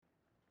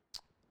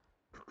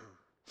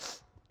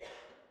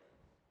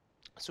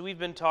So we've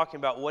been talking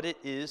about what it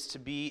is to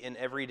be an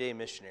everyday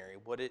missionary,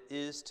 what it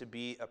is to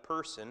be a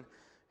person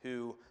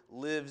who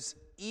lives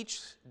each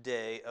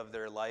day of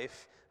their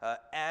life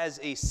as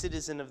a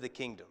citizen of the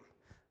kingdom,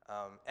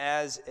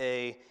 as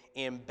an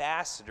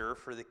ambassador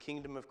for the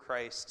kingdom of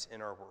Christ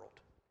in our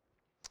world.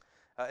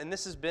 And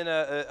this has been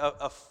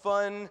a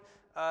fun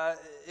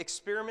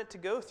experiment to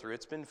go through.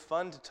 It's been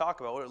fun to talk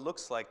about what it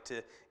looks like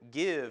to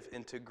give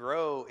and to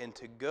grow and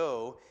to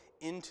go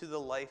into the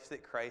life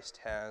that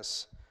Christ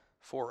has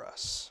for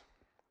us.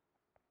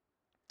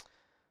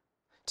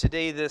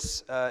 Today,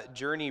 this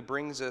journey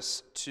brings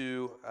us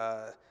to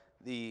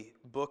the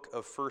book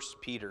of 1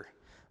 Peter.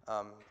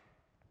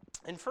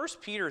 And 1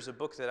 Peter is a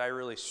book that I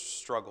really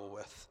struggle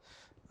with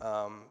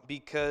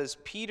because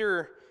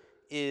Peter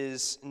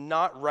is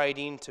not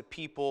writing to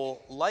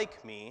people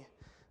like me,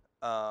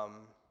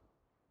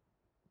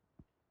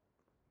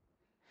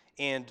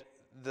 and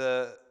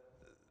the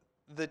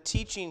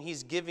teaching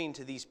he's giving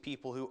to these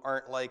people who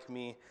aren't like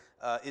me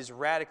is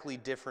radically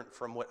different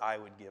from what I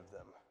would give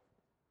them.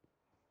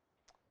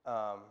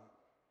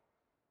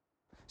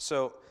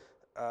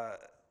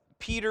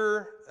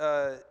 Peter,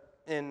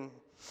 and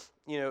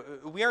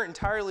we aren't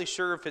entirely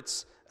sure if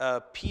it's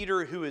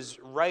Peter who is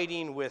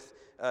writing with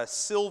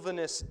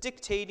Silvanus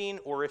dictating,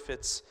 or if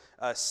it's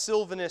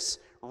Silvanus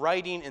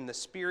writing in the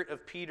spirit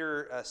of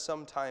Peter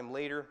sometime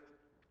later.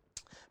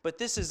 But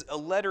this is a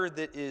letter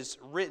that is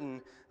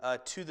written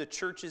to the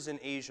churches in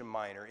Asia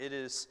Minor. It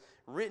is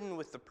written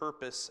with the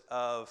purpose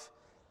of,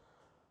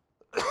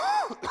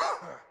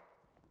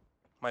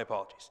 my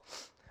apologies.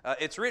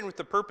 It's written with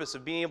the purpose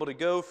of being able to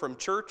go from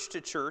church to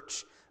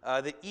church,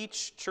 that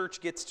each church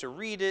gets to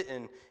read it,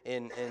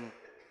 and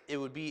it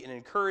would be an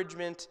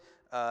encouragement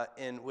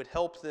and would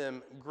help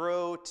them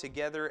grow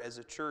together as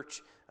a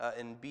church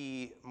and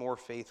be more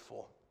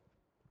faithful.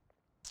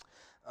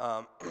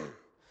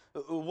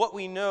 What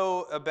we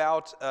know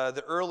about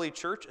the early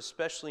church,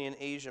 especially in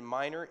Asia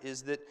Minor,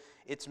 is that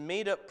it's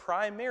made up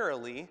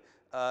primarily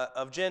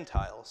of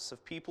Gentiles,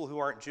 of people who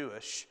aren't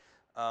Jewish,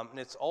 and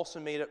it's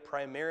also made up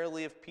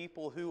primarily of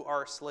people who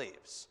are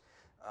slaves.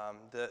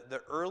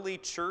 The early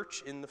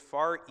church in the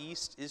Far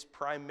East is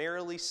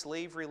primarily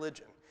slave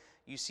religion.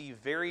 You see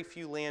very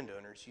few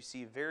landowners. You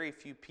see very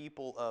few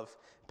people of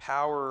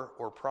power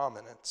or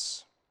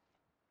prominence.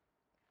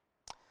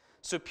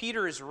 So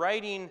Peter is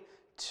writing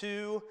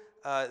to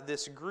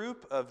this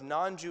group of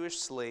non-Jewish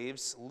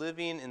slaves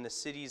living in the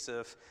cities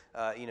of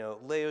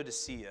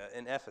Laodicea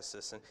and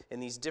Ephesus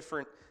and these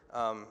different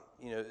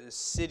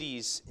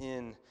cities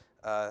in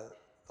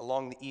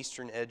along the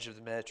eastern edge of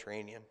the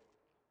Mediterranean.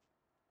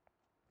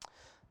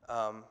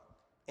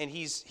 And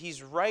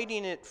he's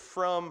writing it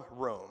from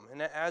Rome.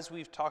 And as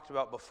we've talked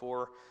about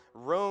before,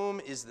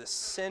 Rome is the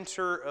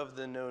center of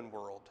the known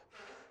world.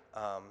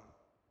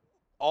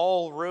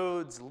 All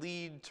roads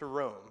lead to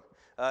Rome.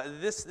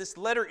 This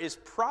letter is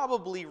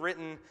probably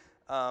written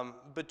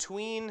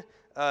between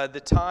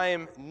the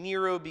time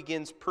Nero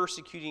begins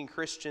persecuting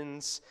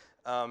Christians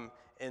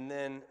and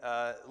then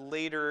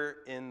later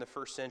in the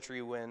first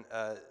century when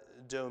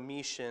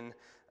Domitian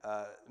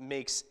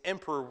makes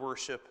emperor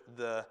worship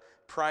the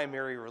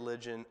primary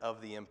religion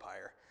of the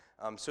empire.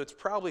 So it's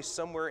probably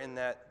somewhere in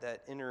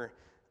that inner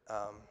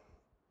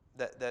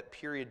that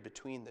period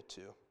between the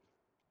two.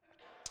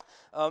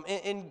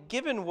 And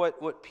given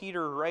what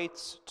Peter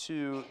writes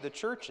to the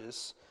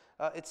churches,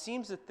 it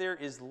seems that there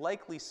is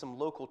likely some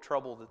local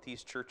trouble that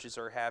these churches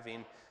are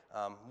having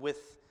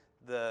with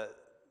the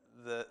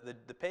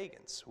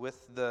pagans,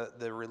 with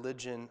the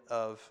religion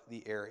of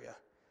the area.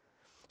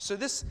 So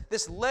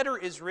this letter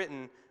is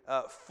written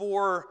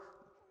for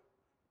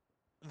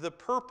the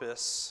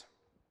purpose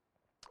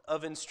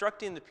of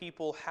instructing the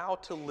people how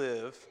to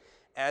live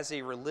as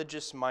a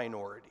religious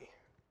minority.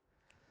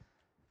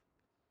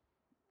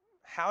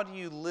 How do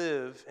you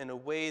live in a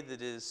way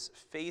that is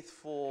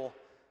faithful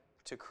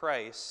to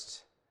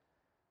Christ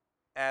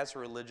as a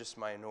religious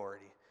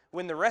minority?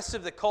 When the rest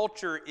of the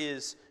culture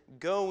is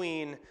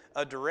going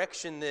a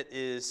direction that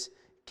is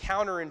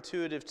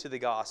counterintuitive to the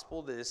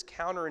gospel, that is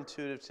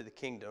counterintuitive to the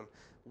kingdom,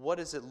 what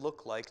does it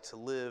look like to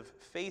live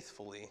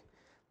faithfully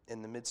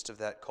in the midst of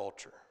that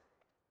culture?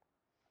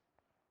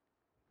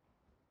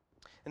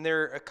 And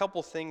there are a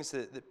couple things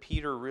that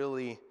Peter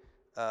really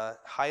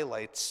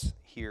highlights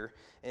here,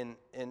 and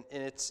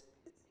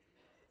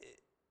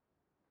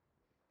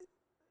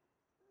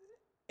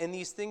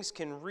these things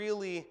can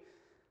really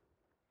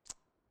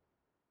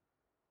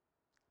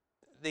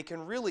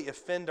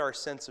offend our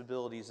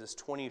sensibilities as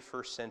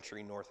 21st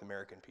century North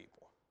American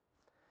people,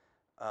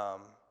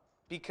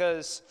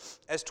 because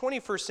as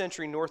 21st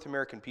century North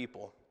American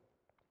people,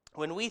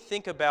 when we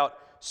think about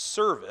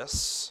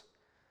service,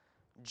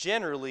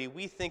 generally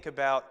we think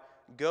about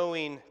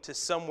going to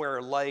somewhere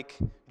like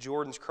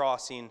Jordan's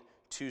Crossing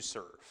to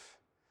serve.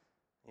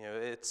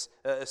 It's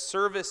a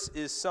service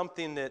is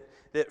something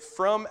that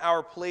from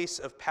our place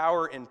of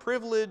power and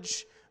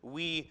privilege,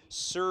 we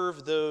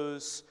serve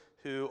those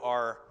who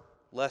are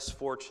less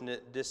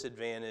fortunate,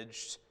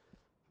 disadvantaged,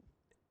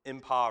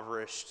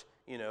 impoverished,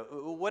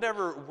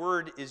 whatever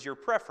word is your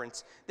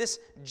preference, this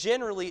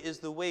generally is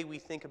the way we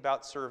think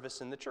about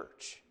service in the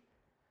church.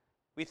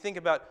 We think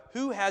about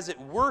who has it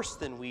worse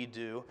than we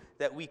do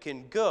that we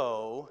can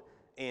go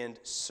and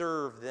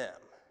serve them.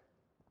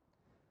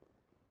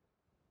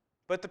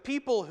 But the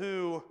people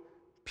who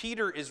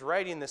Peter is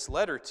writing this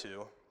letter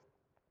to,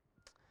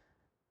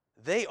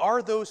 they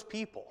are those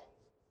people.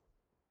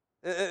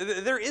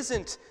 There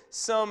isn't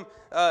some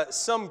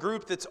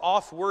group that's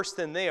off worse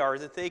than they are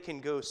that they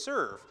can go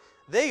serve.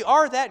 They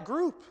are that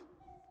group.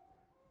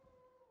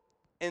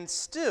 And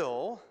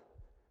still,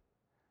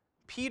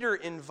 Peter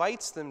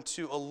invites them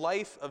to a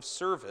life of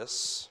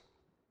service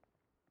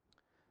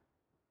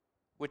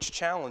which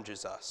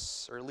challenges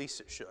us, or at least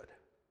it should.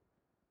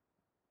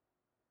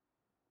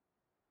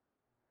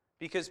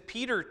 Because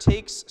Peter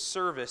takes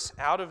service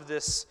out of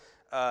this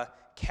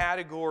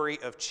category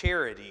of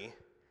charity,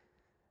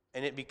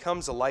 and it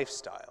becomes a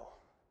lifestyle.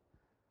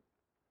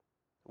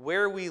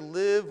 Where we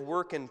live,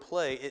 work, and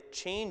play, it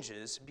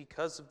changes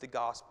because of the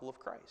gospel of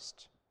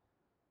Christ.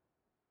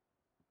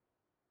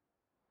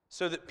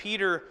 So that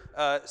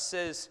Peter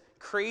says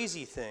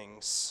crazy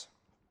things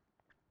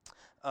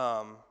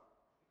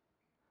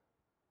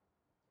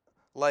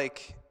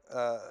like,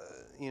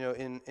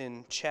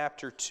 in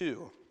chapter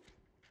 2,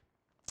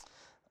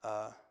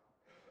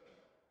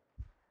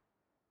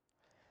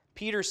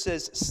 Peter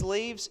says,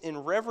 "Slaves,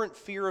 in reverent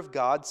fear of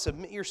God,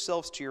 submit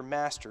yourselves to your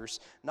masters,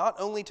 not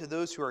only to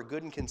those who are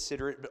good and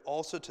considerate, but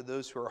also to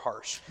those who are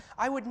harsh."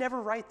 I would never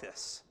write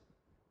this.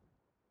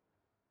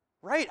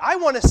 Right? I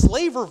want a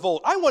slave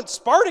revolt. I want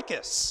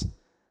Spartacus.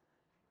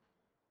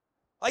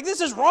 Like, this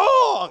is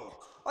wrong.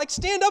 Like,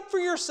 stand up for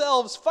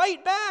yourselves.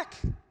 Fight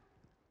back.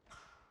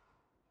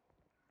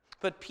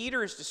 But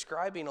Peter is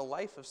describing a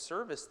life of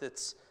service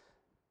that's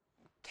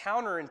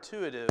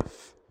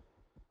counterintuitive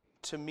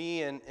to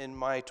me and in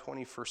my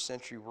 21st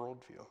century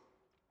worldview.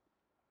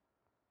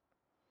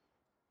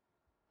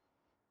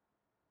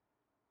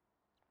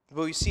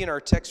 But we see in our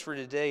text for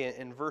today,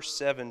 in verse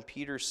 7,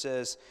 Peter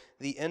says,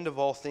 "The end of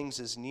all things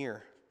is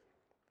near.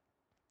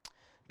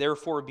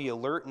 Therefore be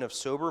alert and of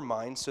sober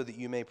mind so that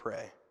you may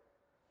pray.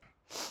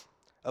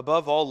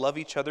 Above all, love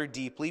each other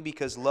deeply,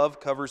 because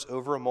love covers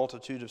over a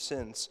multitude of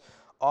sins.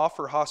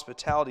 Offer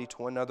hospitality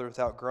to one another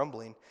without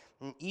grumbling.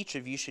 And each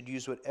of you should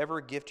use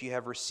whatever gift you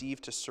have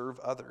received to serve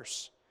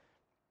others,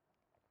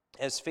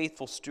 as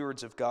faithful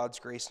stewards of God's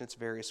grace in its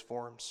various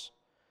forms.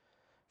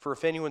 For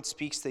if anyone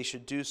speaks, they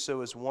should do so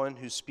as one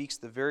who speaks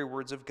the very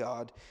words of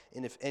God.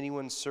 And if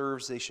anyone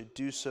serves, they should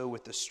do so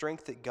with the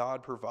strength that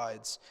God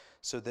provides,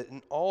 so that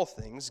in all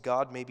things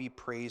God may be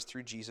praised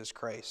through Jesus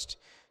Christ.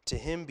 To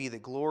him be the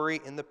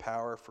glory and the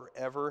power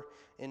forever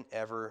and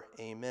ever.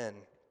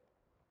 Amen."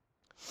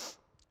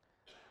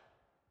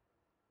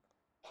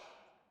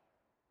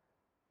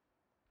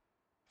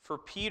 For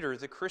Peter,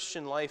 the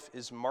Christian life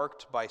is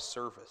marked by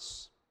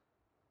service.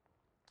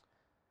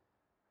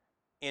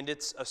 And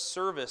it's a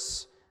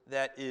service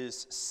that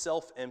is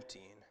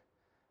self-emptying.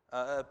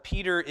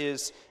 Peter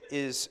is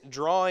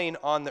drawing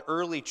on the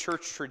early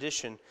church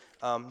tradition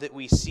that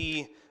we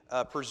see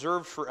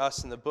preserved for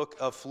us in the book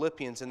of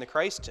Philippians in the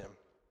Christ hymn.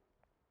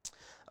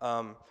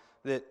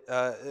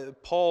 That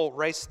Paul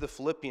writes to the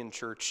Philippian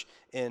church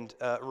and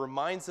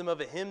reminds them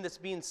of a hymn that's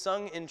being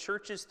sung in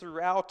churches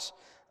throughout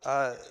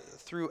the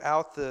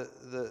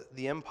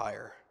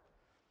empire.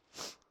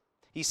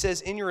 He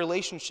says, "In your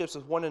relationships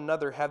with one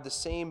another, have the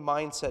same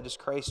mindset as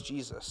Christ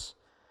Jesus,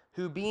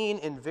 who being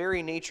in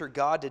very nature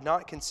God did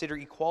not consider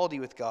equality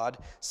with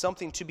God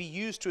something to be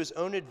used to his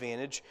own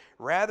advantage.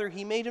 Rather,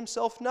 he made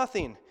himself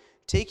nothing,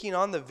 taking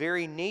on the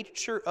very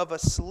nature of a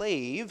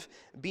slave,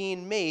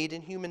 being made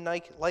in human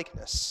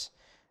likeness.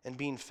 And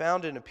being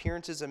found in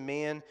appearance as a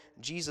man,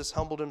 Jesus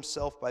humbled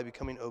himself by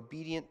becoming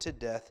obedient to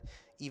death,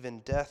 even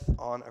death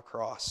on a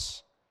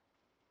cross.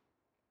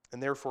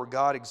 And therefore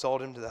God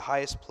exalted him to the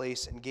highest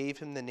place and gave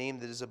him the name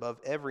that is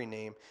above every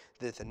name,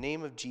 that at the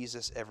name of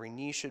Jesus every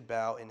knee should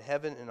bow in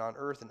heaven and on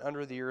earth and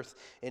under the earth,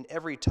 and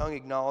every tongue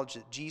acknowledge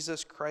that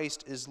Jesus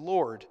Christ is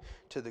Lord,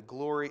 to the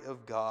glory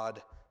of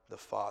God the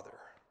Father."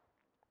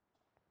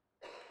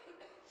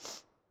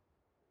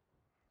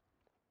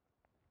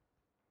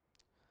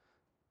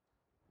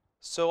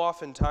 So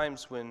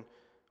oftentimes when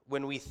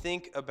we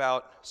think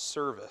about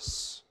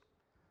service,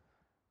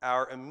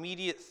 our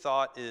immediate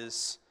thought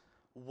is,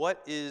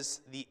 what is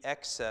the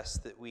excess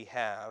that we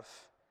have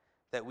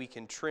that we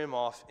can trim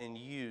off and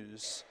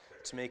use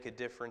to make a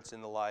difference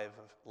in the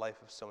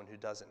life of someone who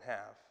doesn't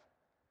have?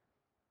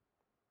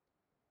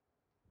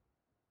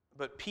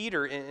 But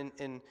Peter,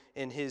 in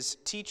his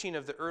teaching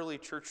of the early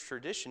church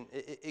tradition,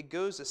 it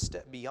goes a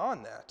step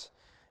beyond that.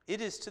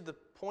 It is to the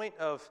point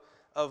of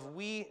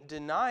we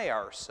deny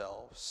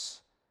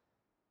ourselves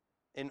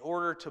in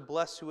order to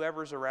bless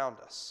whoever's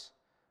around us,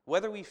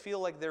 whether we feel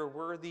like they're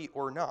worthy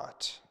or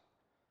not.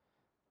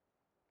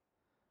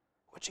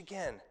 Which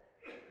again,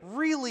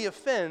 really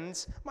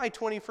offends my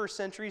 21st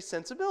century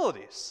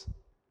sensibilities.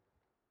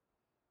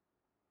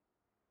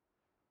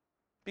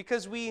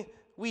 Because we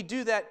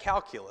do that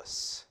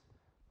calculus,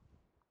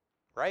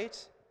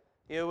 right?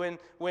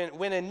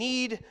 When a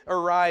need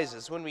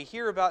arises, when we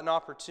hear about an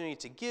opportunity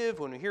to give,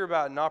 when we hear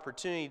about an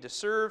opportunity to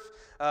serve,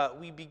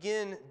 we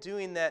begin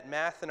doing that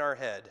math in our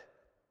head.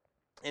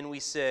 And we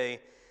say,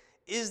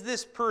 is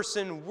this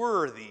person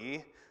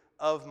worthy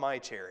of my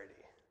charity?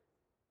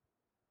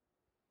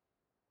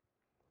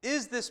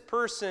 Is this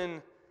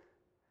person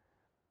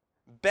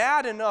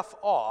bad enough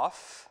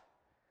off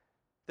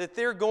that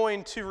they're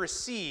going to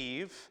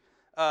receive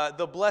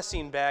the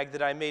blessing bag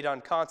that I made on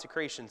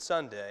Consecration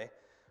Sunday?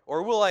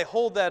 Or will I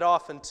hold that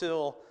off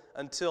until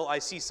I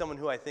see someone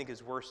who I think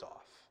is worse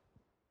off?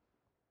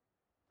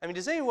 I mean,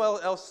 does anyone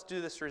else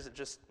do this, or is it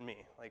just me?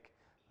 Like,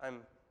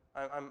 I'm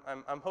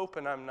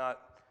hoping I'm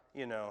not,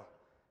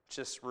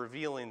 just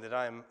revealing that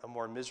I'm a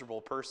more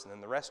miserable person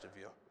than the rest of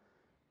you.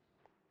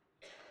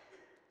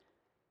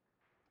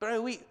 But I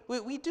mean,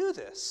 we do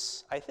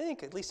this, I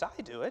think. At least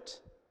I do it.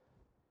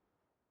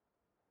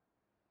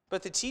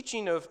 But the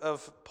teaching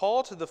of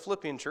Paul to the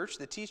Philippian church,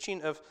 the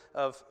teaching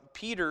of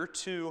Peter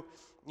to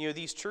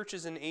these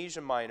churches in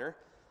Asia Minor,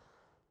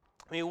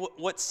 I mean,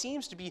 what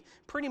seems to be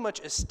pretty much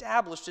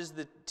established is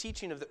the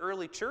teaching of the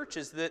early church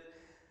is that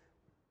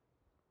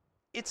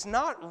it's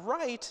not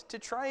right to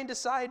try and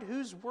decide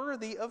who's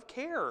worthy of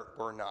care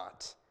or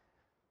not.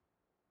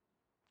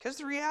 Because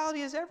the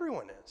reality is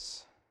everyone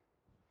is.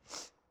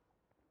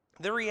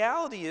 The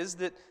reality is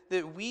that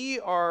we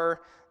are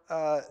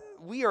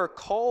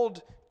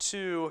called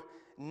to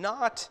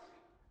not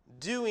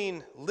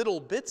doing little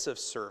bits of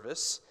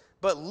service,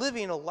 but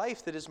living a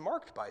life that is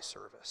marked by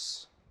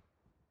service.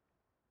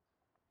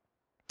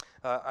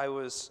 I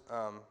was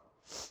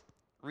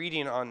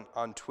reading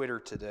on Twitter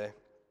today,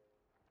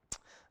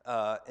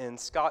 and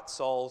Scott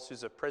Sauls,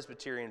 who's a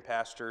Presbyterian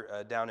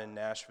pastor down in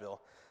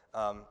Nashville,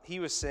 he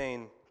was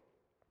saying,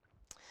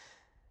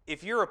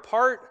 if you're a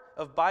part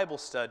of Bible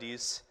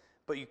studies,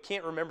 but you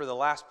can't remember the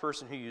last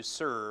person who you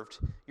served,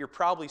 you're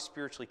probably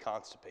spiritually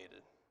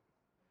constipated.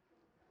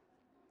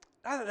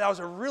 I thought that was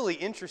a really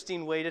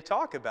interesting way to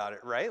talk about it,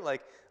 right?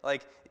 Like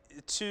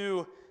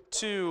to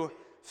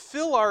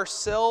fill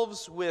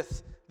ourselves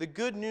with the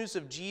good news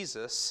of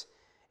Jesus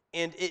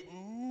and it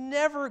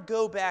never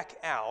go back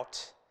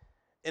out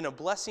in a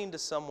blessing to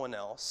someone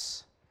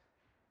else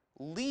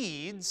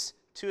leads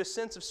to a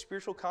sense of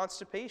spiritual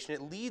constipation.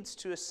 It leads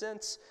to a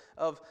sense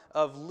of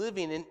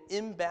living an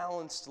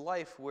imbalanced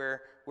life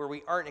where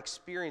we aren't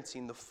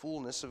experiencing the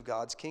fullness of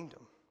God's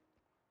kingdom.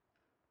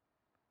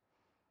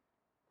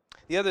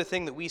 The other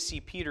thing that we see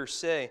Peter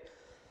say,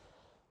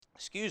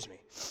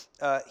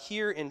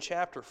 here in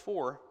chapter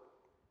 4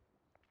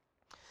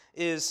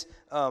 is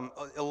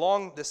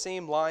along the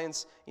same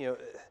lines.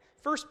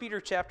 1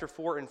 Peter chapter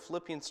 4 and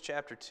Philippians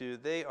chapter 2,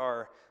 they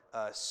are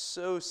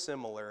so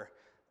similar.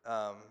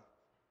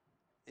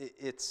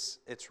 It's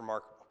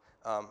remarkable.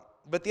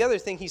 But the other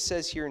thing he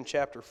says here in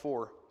chapter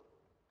 4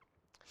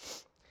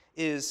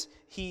 is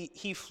he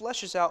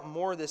fleshes out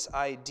more this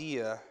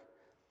idea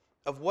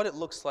of what it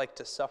looks like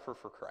to suffer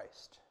for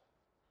Christ.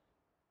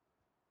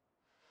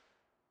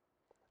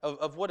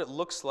 Of what it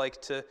looks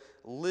like to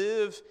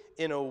live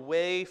in a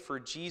way for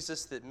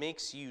Jesus that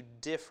makes you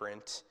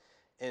different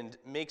and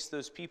makes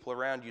those people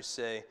around you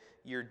say,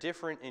 you're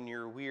different and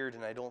you're weird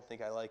and I don't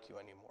think I like you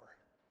anymore.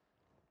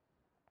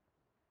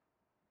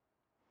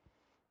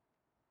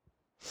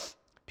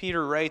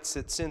 Peter writes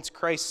that since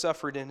Christ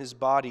suffered in his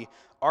body,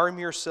 arm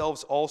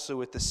yourselves also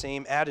with the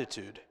same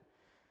attitude,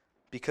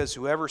 because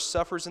whoever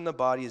suffers in the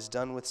body is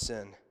done with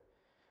sin.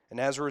 And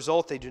as a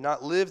result, they do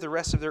not live the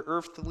rest of their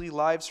earthly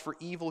lives for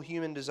evil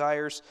human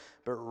desires,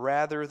 but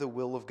rather the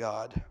will of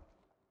God.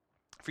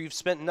 For you've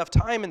spent enough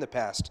time in the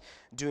past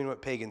doing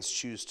what pagans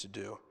choose to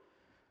do.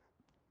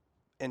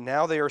 And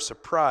now they are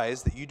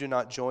surprised that you do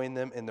not join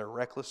them in their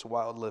reckless,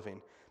 wild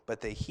living,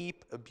 but they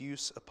heap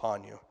abuse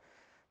upon you.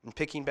 And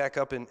picking back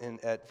up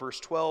at verse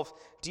 12,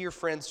 dear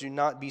friends, do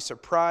not be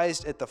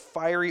surprised at the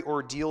fiery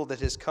ordeal that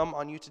has come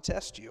on you to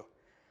test you,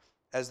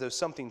 as though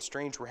something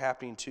strange were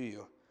happening to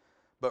you.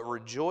 But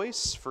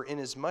rejoice, for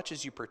inasmuch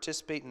as you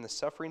participate in the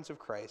sufferings of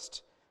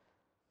Christ,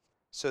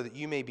 so that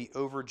you may be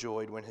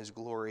overjoyed when his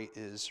glory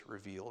is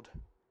revealed.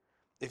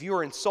 If you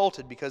are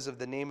insulted because of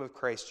the name of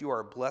Christ, you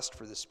are blessed,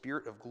 for the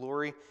Spirit of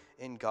glory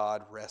in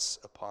God rests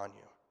upon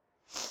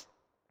you.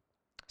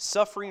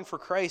 Suffering for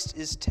Christ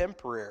is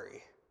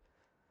temporary,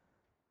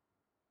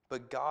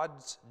 but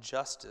God's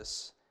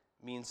justice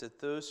means that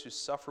those who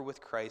suffer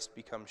with Christ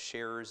become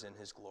sharers in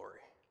his glory.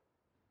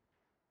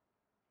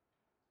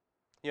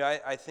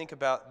 I think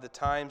about the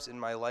times in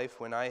my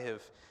life when I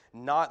have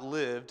not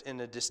lived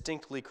in a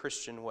distinctly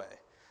Christian way,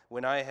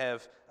 when I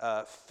have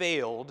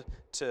failed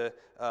to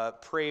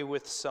pray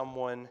with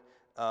someone,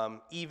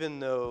 even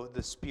though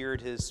the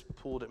Spirit has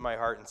pulled at my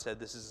heart and said,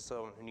 this is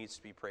someone who needs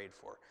to be prayed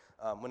for,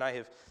 when I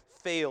have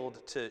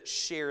failed to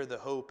share the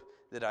hope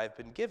that I've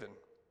been given.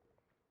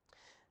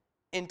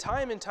 And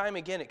time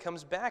again, it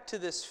comes back to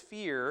this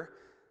fear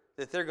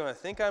that they're going to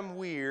think I'm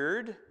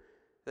weird.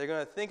 They're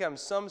going to think I'm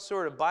some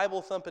sort of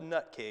Bible-thumping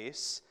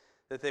nutcase,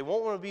 that they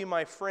won't want to be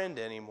my friend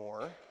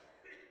anymore.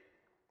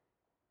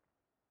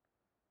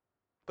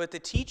 But the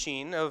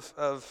teaching of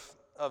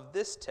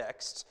this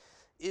text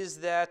is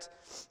that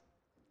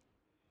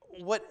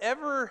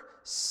whatever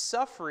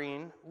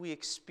suffering we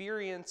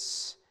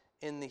experience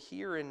in the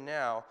here and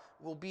now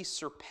will be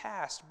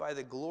surpassed by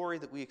the glory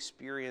that we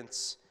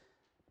experience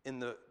in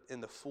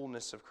the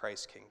fullness of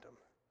Christ's kingdom.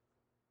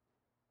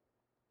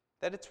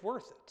 That it's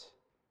worth it.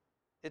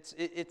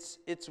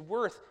 It's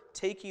worth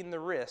taking the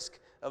risk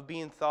of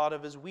being thought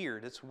of as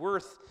weird. It's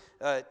worth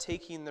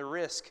taking the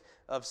risk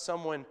of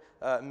someone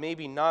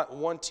maybe not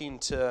wanting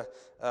to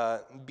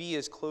be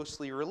as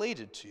closely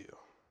related to you.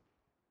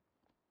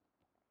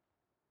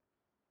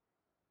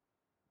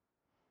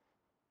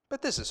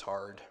 But this is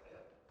hard.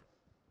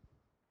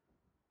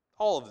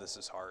 All of this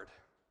is hard.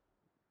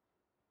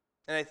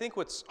 And I think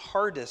what's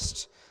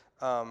hardest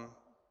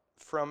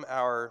from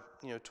our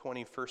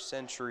 21st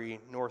century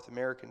North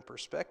American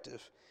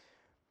perspective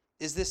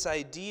is this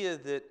idea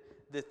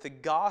that the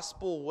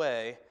gospel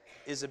way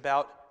is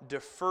about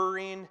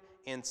deferring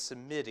and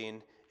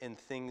submitting in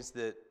things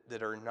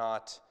that are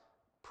not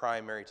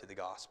primary to the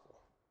gospel.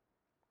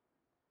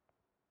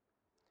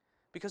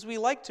 Because we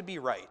like to be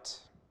right.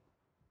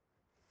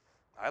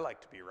 I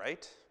like to be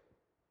right.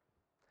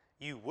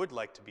 You would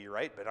like to be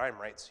right, but I'm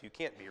right, so you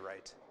can't be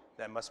right.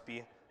 That must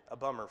be a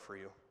bummer for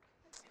you.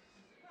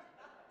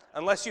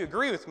 Unless you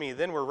agree with me,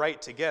 then we're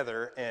right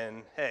together,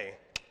 and hey,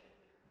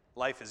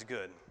 life is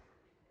good.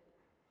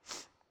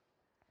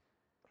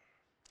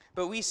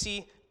 But we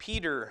see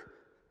Peter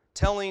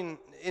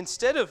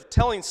instead of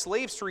telling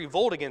slaves to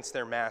revolt against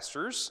their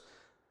masters,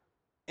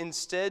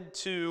 instead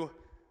to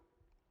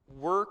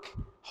work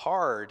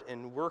hard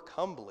and work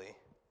humbly,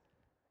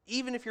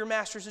 even if your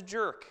master's a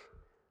jerk.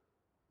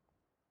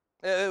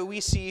 We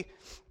see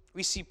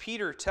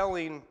Peter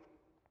telling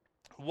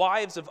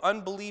wives of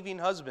unbelieving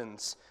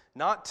husbands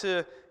not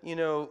to,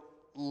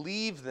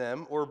 leave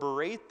them or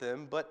berate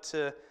them, but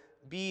to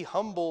be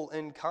humble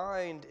and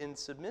kind and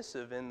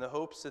submissive in the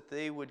hopes that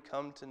they would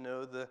come to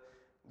know the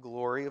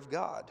glory of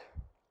God.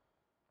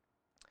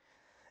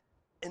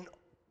 And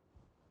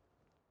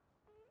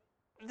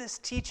this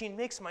teaching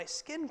makes my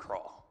skin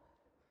crawl.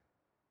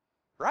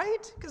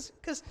 Right?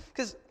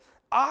 Because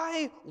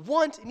I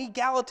want an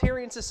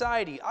egalitarian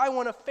society. I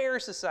want a fair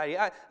society.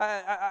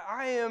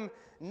 I am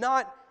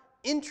not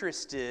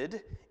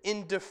interested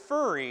in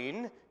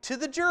deferring to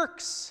the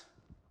jerks.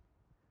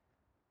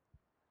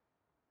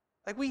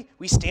 Like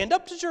we stand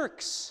up to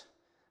jerks.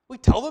 We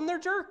tell them they're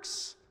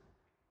jerks.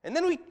 And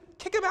then we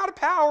kick them out of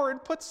power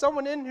and put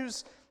someone in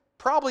who's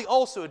probably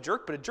also a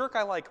jerk, but a jerk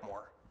I like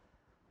more.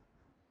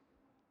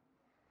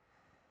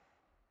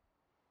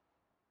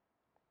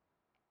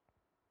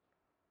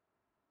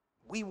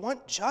 We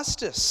want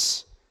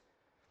justice.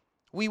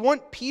 We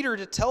want Peter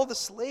to tell the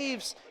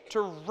slaves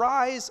to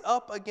rise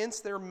up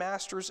against their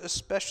masters,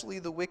 especially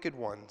the wicked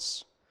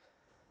ones.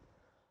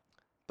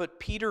 But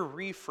Peter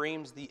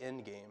reframes the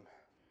end game.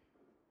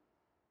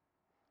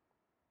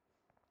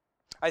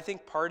 I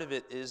think part of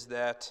it is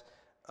that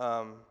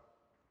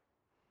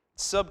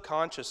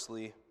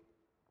subconsciously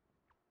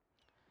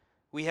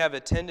we have a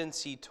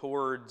tendency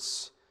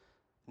towards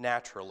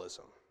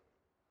naturalism.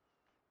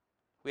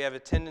 We have a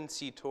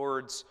tendency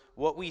towards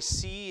what we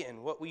see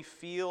and what we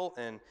feel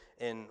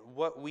and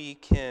what we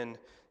can,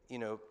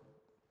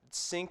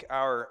 sink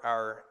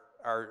our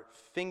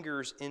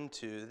fingers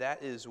into.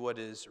 That is what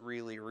is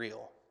really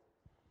real.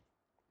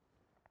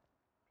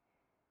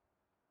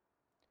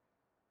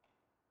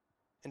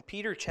 And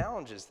Peter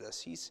challenges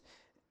this.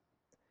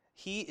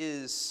 He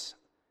is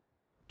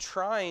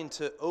trying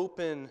to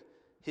open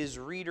his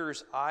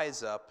readers'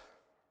 eyes up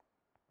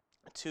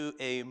to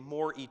a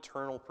more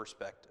eternal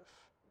perspective.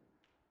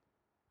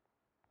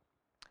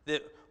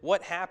 That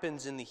what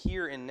happens in the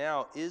here and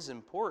now is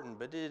important,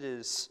 but it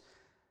is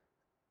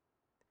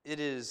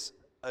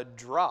a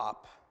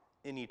drop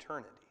in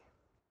eternity.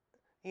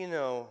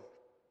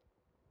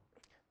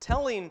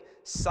 Telling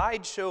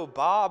Sideshow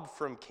Bob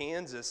from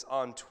Kansas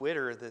on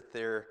Twitter that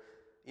they're,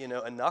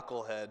 a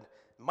knucklehead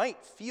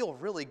might feel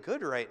really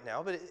good right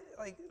now, but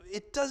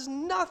it does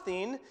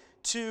nothing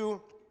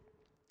to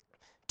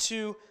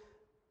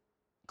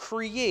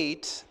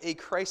create a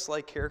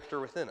Christ-like character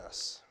within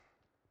us.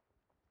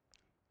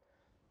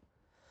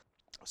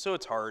 So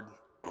it's hard.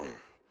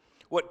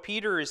 What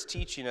Peter is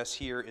teaching us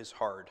here is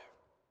hard.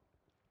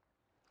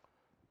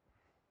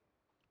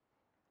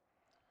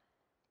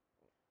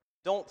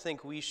 Don't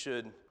think we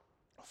should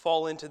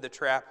fall into the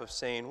trap of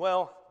saying,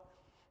 well,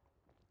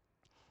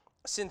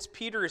 since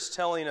Peter is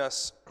telling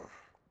us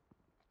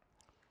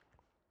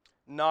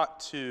not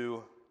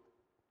to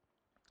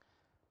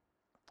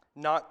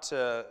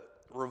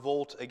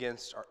revolt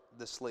against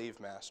the slave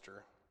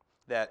master,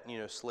 that,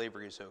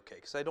 slavery is okay.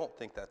 Because I don't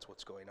think that's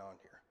what's going on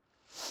here.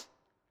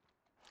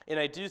 And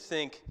I do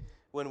think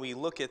when we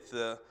look at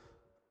the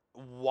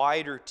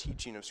wider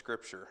teaching of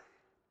Scripture,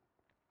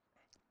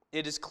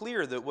 it is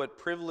clear that what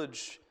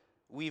privilege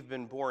we've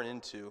been born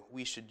into,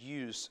 we should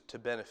use to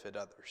benefit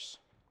others.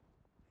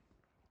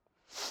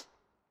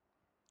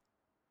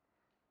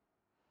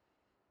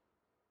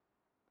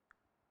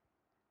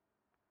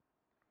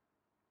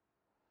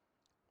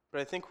 But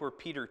I think where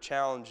Peter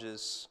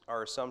challenges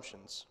our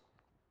assumptions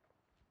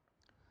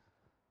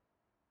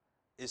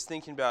is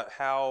thinking about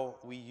how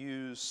we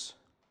use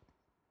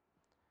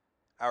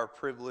our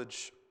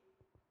privilege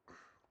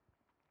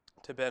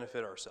to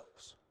benefit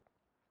ourselves.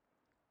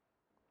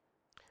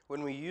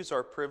 When we use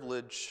our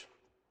privilege,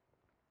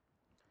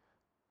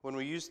 when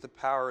we use the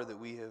power that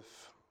we have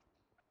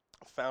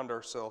found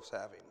ourselves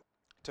having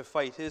to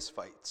fight his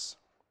fights,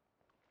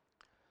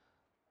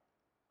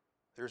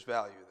 there's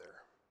value there.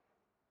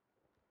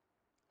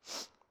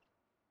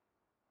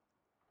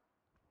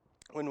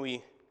 When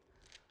we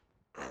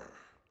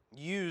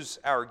use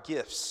our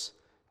gifts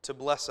to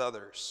bless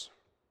others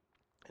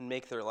and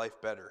make their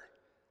life better,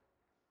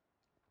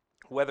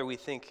 whether we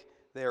think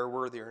they are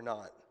worthy or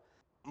not.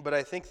 But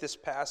I think this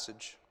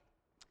passage,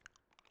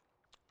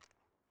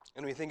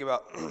 and we think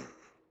about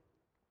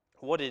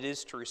what it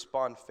is to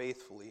respond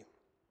faithfully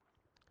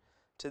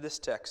to this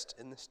text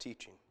and this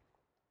teaching,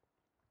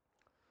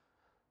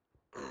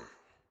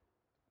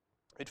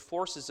 it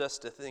forces us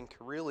to think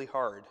really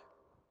hard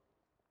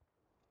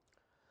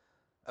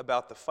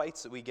about the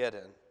fights that we get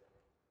in.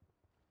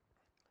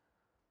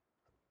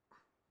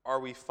 Are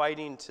we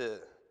fighting to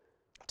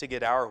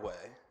get our way,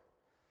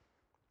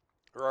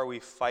 or are we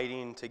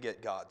fighting to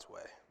get God's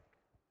way?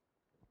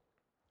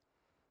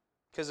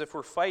 Because if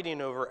we're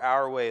fighting over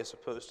our way as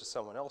opposed to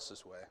someone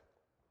else's way,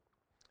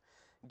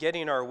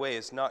 getting our way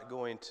is not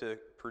going to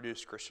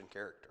produce Christian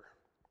character.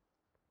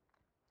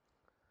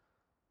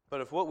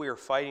 But if what we are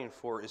fighting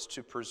for is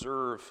to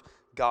preserve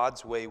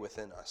God's way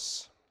within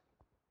us,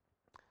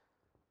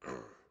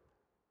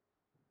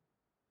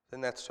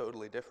 then that's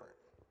totally different.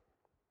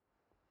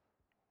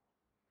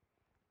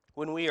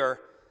 When we are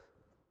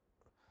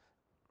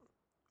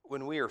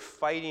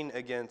fighting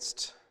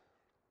against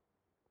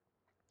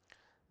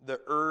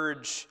the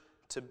urge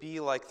to be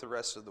like the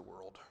rest of the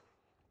world,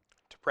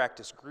 to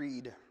practice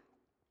greed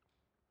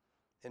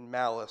and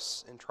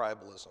malice and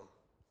tribalism,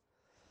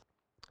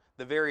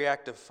 the very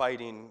act of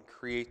fighting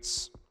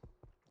creates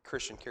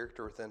Christian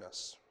character within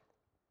us.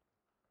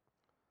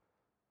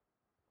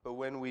 But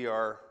when we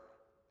are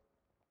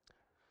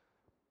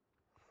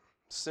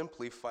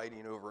simply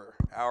fighting over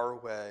our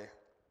way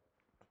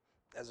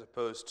as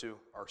opposed to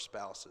our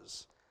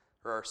spouses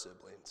or our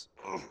siblings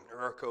or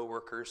our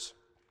coworkers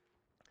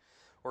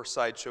or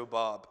Sideshow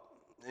Bob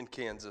in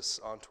Kansas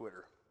on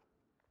Twitter,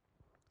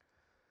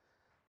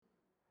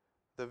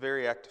 the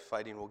very act of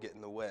fighting will get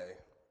in the way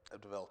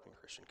of developing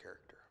Christian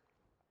character.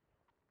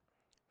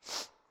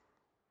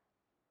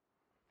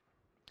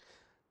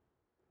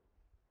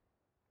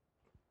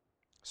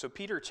 So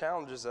Peter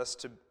challenges us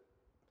to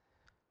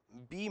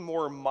be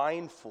more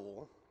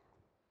mindful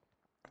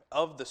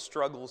of the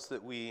struggles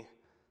that we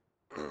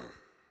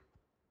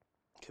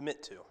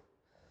commit to.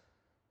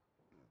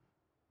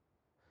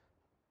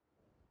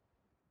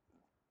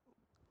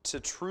 To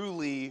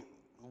truly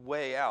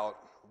weigh out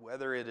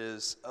whether it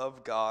is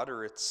of God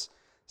or it's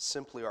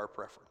simply our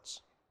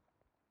preference.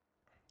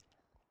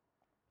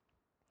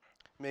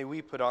 May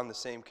we put on the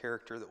same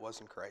character that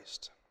was in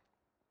Christ.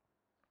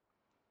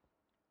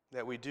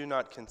 That we do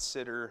not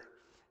consider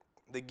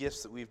the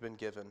gifts that we've been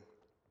given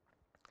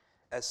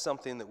as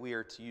something that we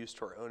are to use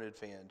to our own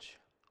advantage,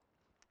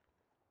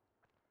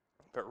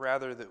 but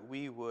rather that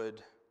we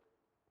would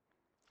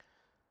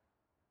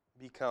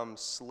become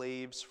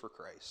slaves for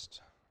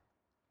Christ.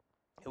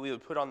 And we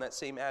would put on that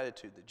same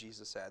attitude that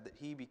Jesus had, that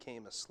he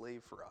became a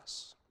slave for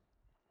us.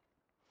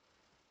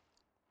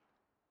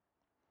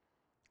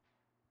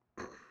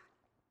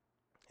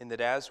 And that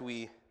as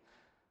we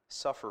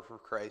suffer for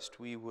Christ,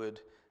 we would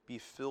be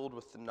filled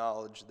with the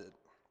knowledge that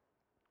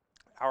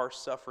our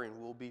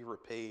suffering will be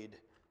repaid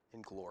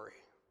in glory.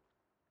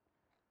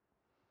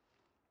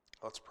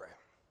 Let's pray.